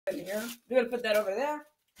Here. We're gonna put that over there.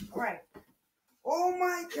 Alright. Oh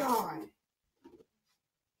my god.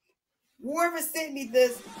 Whoever sent me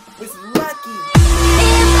this was lucky.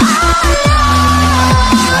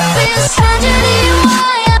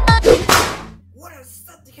 What is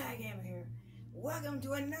up, the Kraken here? Welcome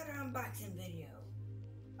to another unboxing video.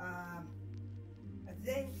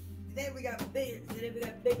 Today we got bigger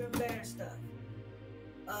and better stuff.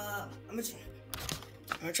 I'm gonna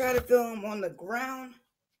try to film on the ground.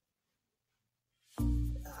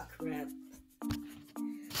 Ah, crap.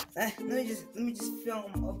 Let me just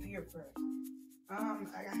film up here first. I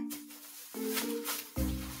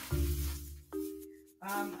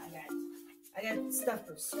got stuff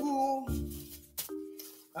for school.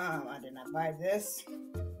 I did not buy this.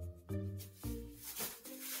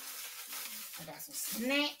 I got some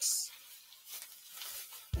snacks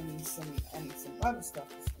and some other stuff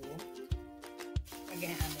for school.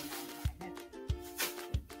 Again, I did not buy that.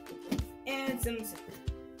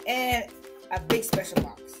 And a big special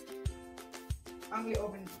box. I'm gonna be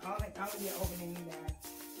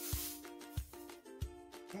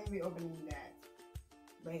opening that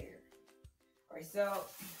later. Alright, so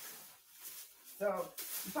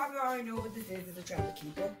you probably already know what this is. It's a travel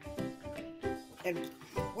keeper. And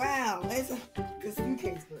wow, it's a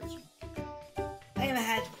suitcase version.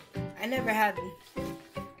 I never had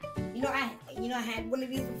I had one of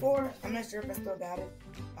these before. I'm not sure if I still got it.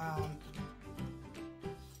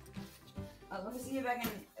 Let me see if I can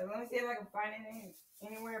find it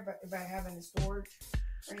anywhere. But if I have it in storage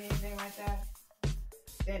or anything like that,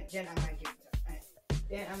 then I might get it.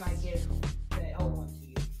 Then I might get the old one to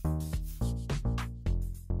you.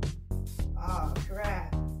 Oh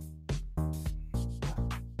crap!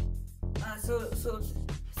 So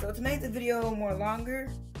to make the video more longer,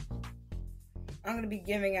 I'm gonna be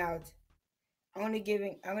giving out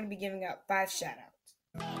 5 shoutouts.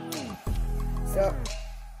 So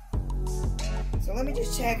let me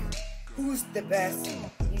just check who's the best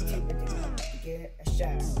YouTuber to get a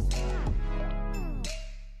shout out.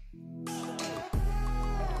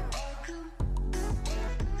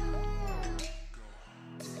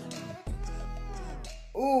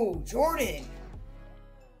 Ooh, Jordan.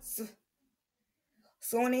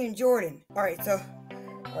 Someone named Jordan. Alright, so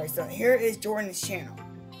here is Jordan's channel.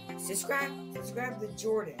 Subscribe to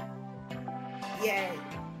Jordan. Yeah.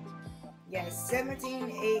 He has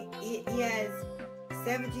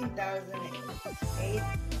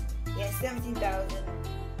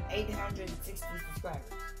 17,860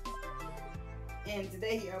 subscribers. And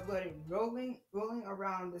today he uploaded rolling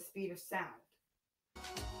around the speed of sound.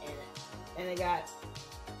 And it got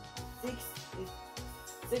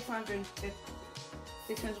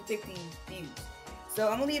 650 views. So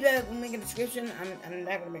I'm gonna leave that link in the description. I'm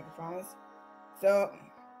not gonna make a promise. So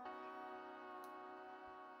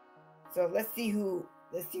let's see who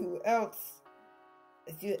else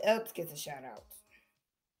gets a shout out.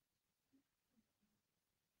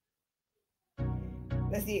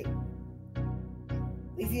 Let's see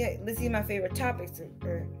my favorite topics to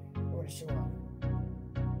show up.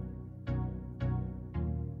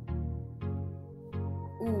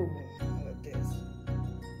 Ooh, look at this.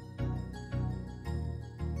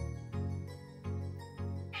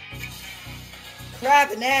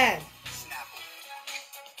 Kraken. I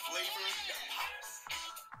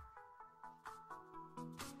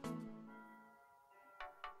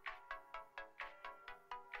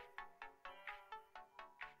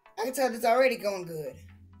can tell it's already going good.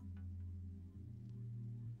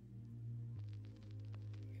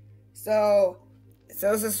 So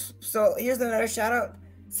here's another shout out.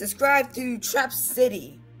 Subscribe to Trap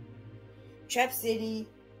City. Trap City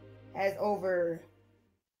has over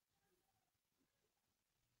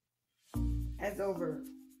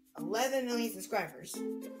 11 million subscribers.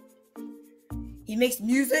 He makes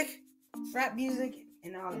music, rap music,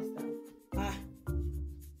 and all that stuff.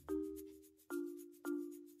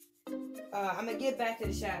 I'm gonna get back to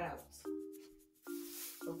the shout outs.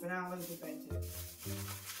 So for now, let me get back to it.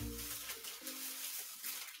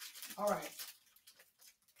 Alright.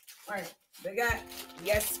 We got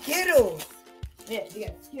Skittles. Yeah, we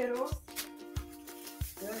got Skittles.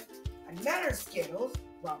 Good. Another Skittles.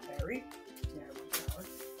 Strawberry.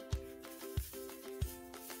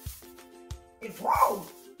 It's whoa!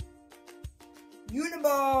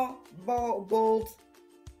 Uniball Gold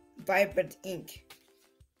Vibrant Ink.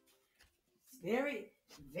 Very.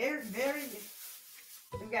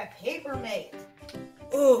 We got Paper Mate.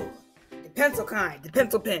 Ooh, the pencil kind, the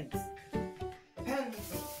pencil pens.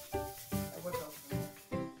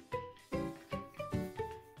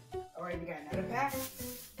 Alright, we got another pack.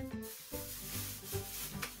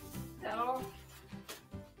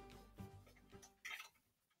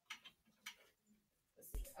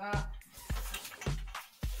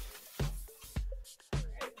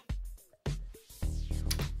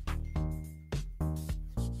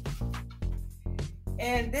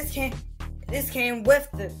 And this came with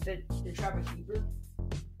the trapper keeper.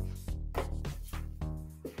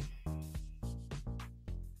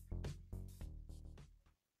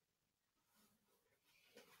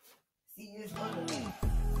 See, you're supposed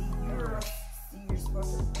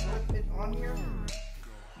to flip it on here.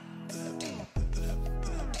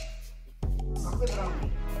 I'll flip it on me.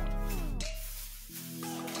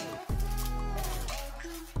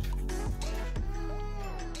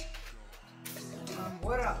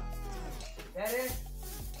 What else? That it?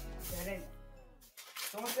 That it?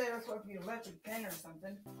 Someone said it was supposed to be an electric pen or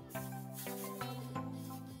something.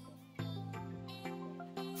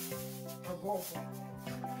 Or both.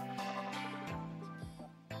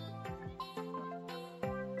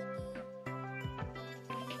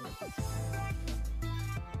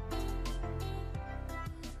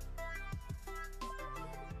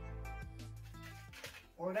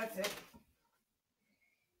 Well, that's it.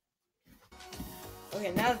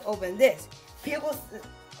 Okay, now let's open this. A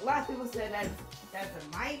lot of people said that's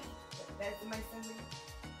a mic. That's the mic something.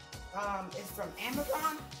 It's from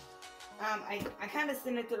Amazon. I kind of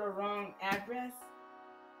sent it to the wrong address,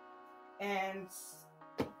 and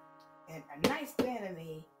a nice fan of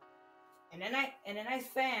me, and a nice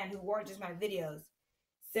fan who watches my videos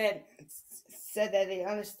said that they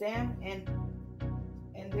understand and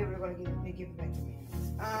they were going to give it back to me.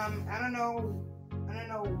 I don't know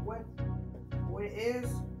what it is.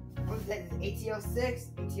 What is that? ATO6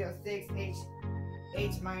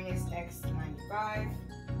 H-X95.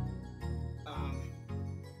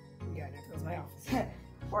 Yeah, that goes my office.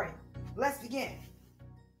 Alright, let's begin.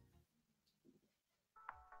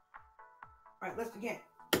 Alright, let's begin.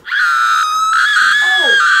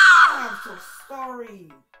 Oh! I'm so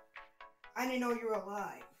sorry. I didn't know you were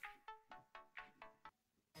alive.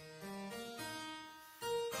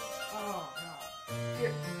 Oh, no.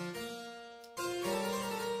 Here.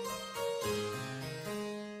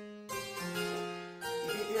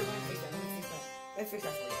 Let's fix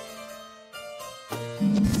that for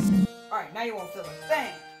you. Alright, now you won't feel a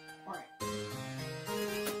thing. Alright.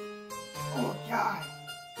 Oh, God.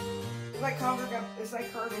 It's like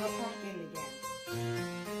carving a pumpkin again.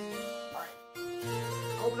 Alright.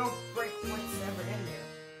 Hope no break points ever in there.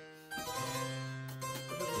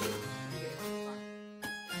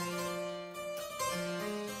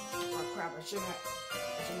 Oh, crap. I shouldn't have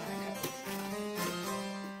cut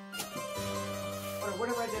it. Alright, what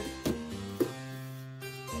if I did?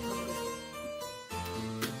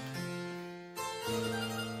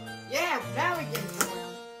 Yeah, now we get somewhere.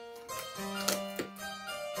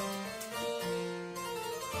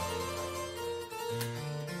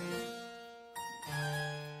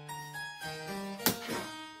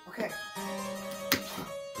 Okay.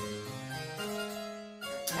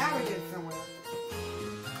 Now we get somewhere.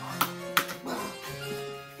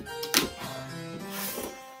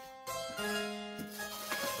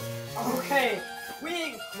 Okay,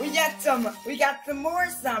 we got some more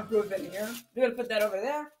soundproof in here. We're gonna put that over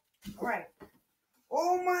there. All right.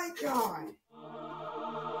 Oh my God!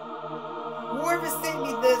 Whoever sent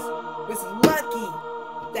me this was lucky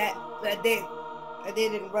that they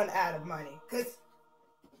didn't run out of money. Cause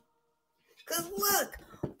look,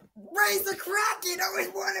 raise the Kraken. I always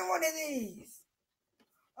wanted one of these.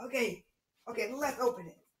 Okay, let's open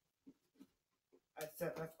it. Let's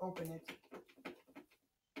open it.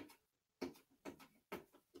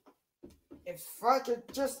 If I could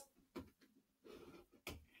just.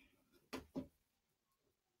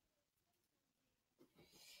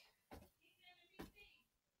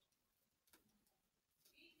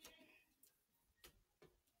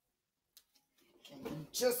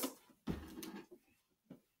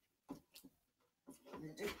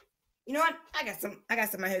 You know what? I got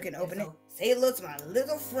somebody who can open it. Say hello to my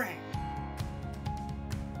little friend.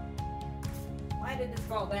 Why did this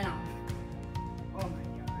fall down? Oh my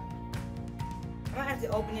God. I'm gonna have to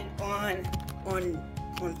open it on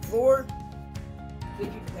floor so you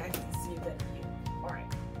can actually see that view.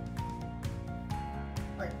 Alright.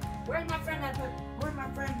 Where's my friend that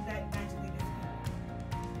magically disappeared?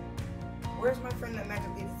 Where's my friend that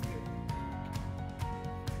magically disappeared?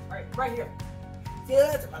 Alright, right here. See,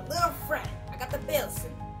 that's my little friend. I got the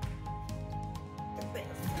Bilson.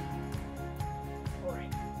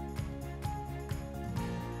 Alright.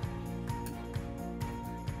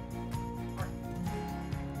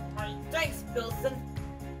 Alright, thanks, Bilson.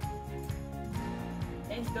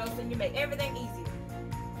 Thanks, Bilson. You make everything easier.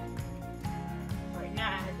 Alright, now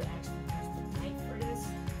I have to actually use the knife for this.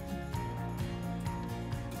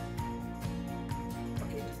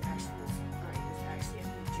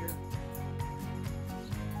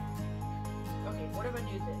 if I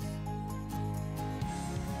do this?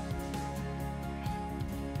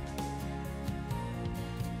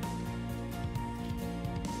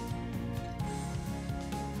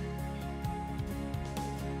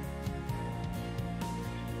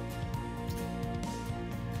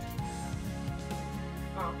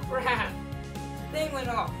 Oh crap! Thing went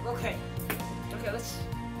off. Okay. Let's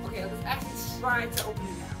actually try to open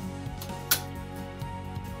it now.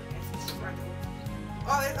 Let's try to open it.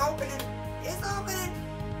 Oh, it's opening. It's opening.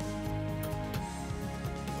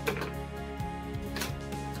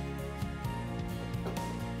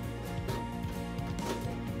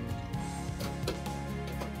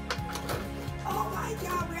 Oh my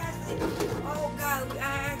God! Oh God! I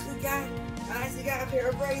actually got a pair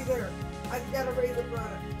of razor. I just got a razor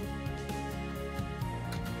product.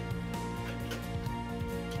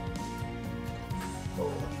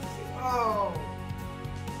 Oh.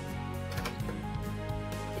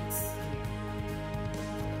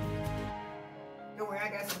 Don't worry, I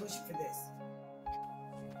got a solution for this.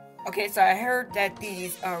 Okay, so I heard that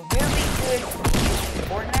these are really good for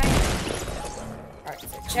Fortnite. Alright,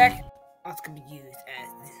 so check. Also can be used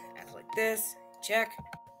as like this. Check.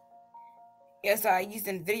 Yes, I used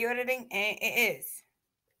in video editing, and it is.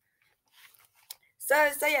 So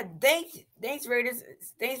yeah, thanks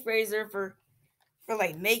Razer for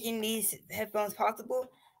like making these headphones possible.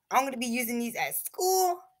 I'm gonna be using these at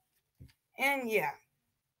school, and yeah,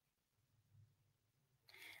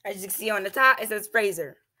 as you can see on the top, it says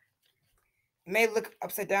Razer. It may look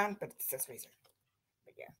upside down, but it says Razer.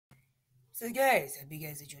 But yeah. So guys, hope you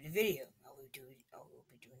guys enjoyed the video. I will be doing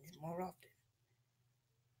this more often.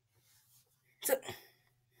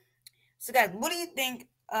 So guys, what do you think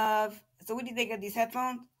of? So what do you think of these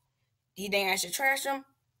headphones? Do you think I should trash them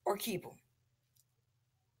or keep them?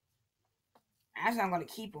 Actually, I'm gonna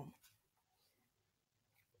keep them.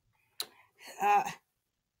 I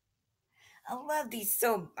love these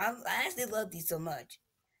so. I actually love these so much.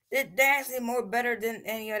 They're actually more better than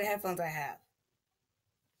any other headphones I have.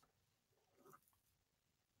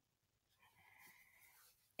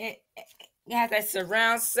 It has that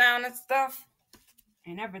surround sound and stuff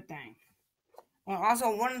and everything. And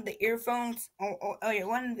also one of the earphones. Oh yeah,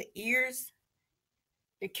 one of the ears.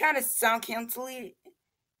 They're kind of sound canceling.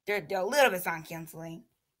 They're a little bit sound canceling,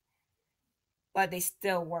 but they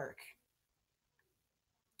still work.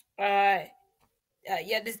 Yeah,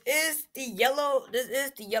 this is the yellow. This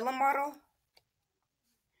is the yellow model.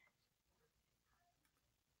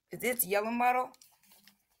 Is this the yellow model?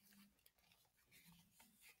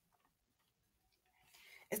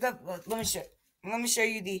 It's the. Let me show. Let me show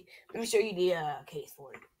you the. Let me show you the case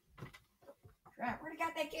for it. Right, where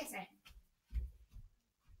got that case at?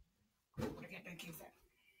 Where got that case at?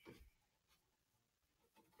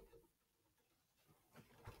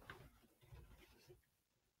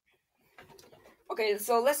 Okay,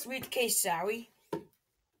 so let's read the case, shall we?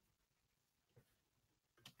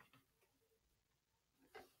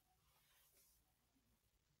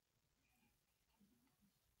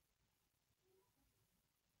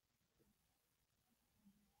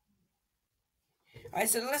 Alright,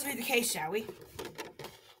 so let's read the case, shall we?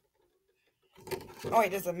 Oh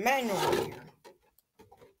wait, there's a manual here.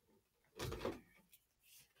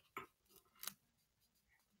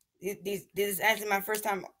 This is actually my first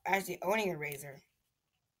time actually owning a Razer.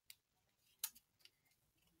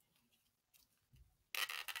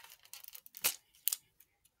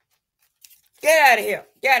 Get out of here!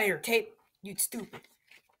 Get out of here, tape! You stupid!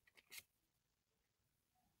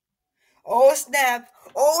 Oh snap!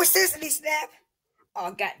 Oh sissily snap!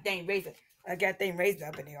 Oh god dang Razer! I got dang Razer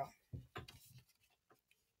up in here.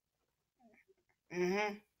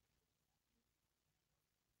 Mm-hmm.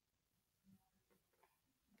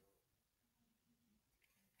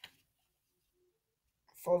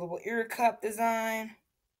 Foldable ear cup design.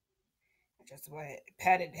 Just what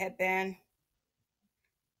padded headband.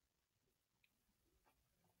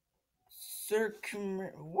 Circum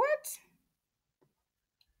what?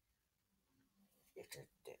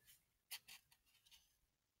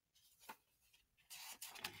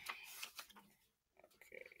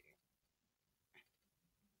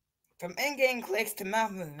 From in-game clicks to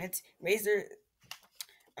mouth movements, Razer.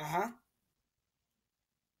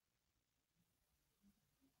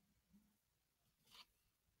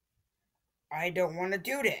 I don't want to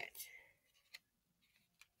do that.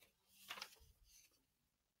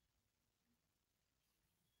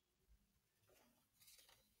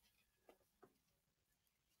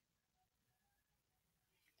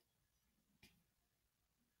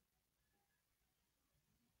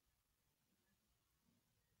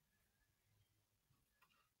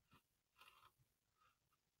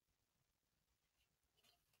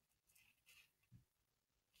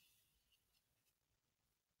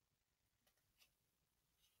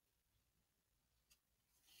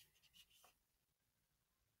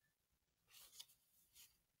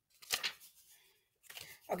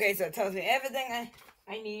 Okay, so it tells me everything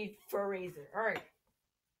I need for a razor. All right.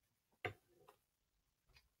 All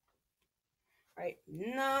right.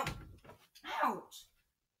 No. Ouch.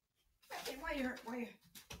 Why you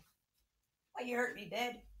hurt me,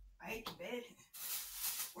 bed? I hate the bed.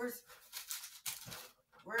 Where's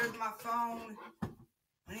my phone?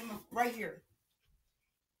 I need my right here.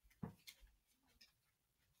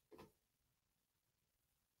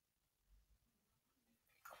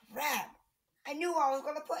 Crap. I knew I was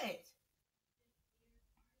gonna put it.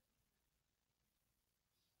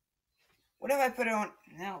 What if I put it on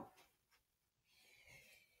now?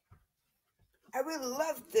 I really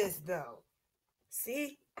love this though.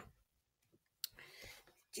 See?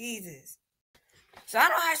 Jesus. So I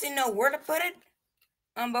don't actually know where to put it.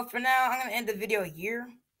 But for now I'm gonna end the video here.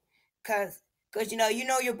 Cause you know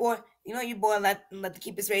your boy like to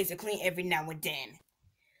keep his razor clean every now and then.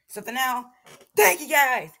 So for now, thank you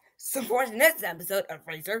guys so for watching this episode of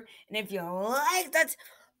Razor. And if you like that,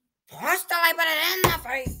 punch the like button in the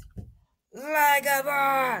face like a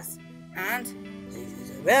boss. And this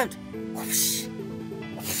is around. Whoosh,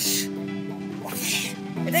 whoosh, whoosh.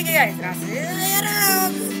 And thank you guys, and I'll see you later.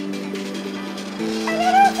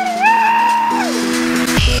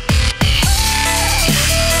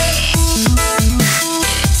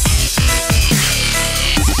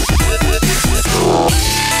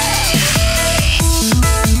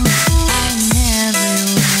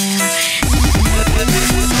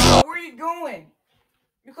 Where are you going?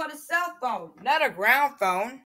 You called a cell phone, not a ground phone.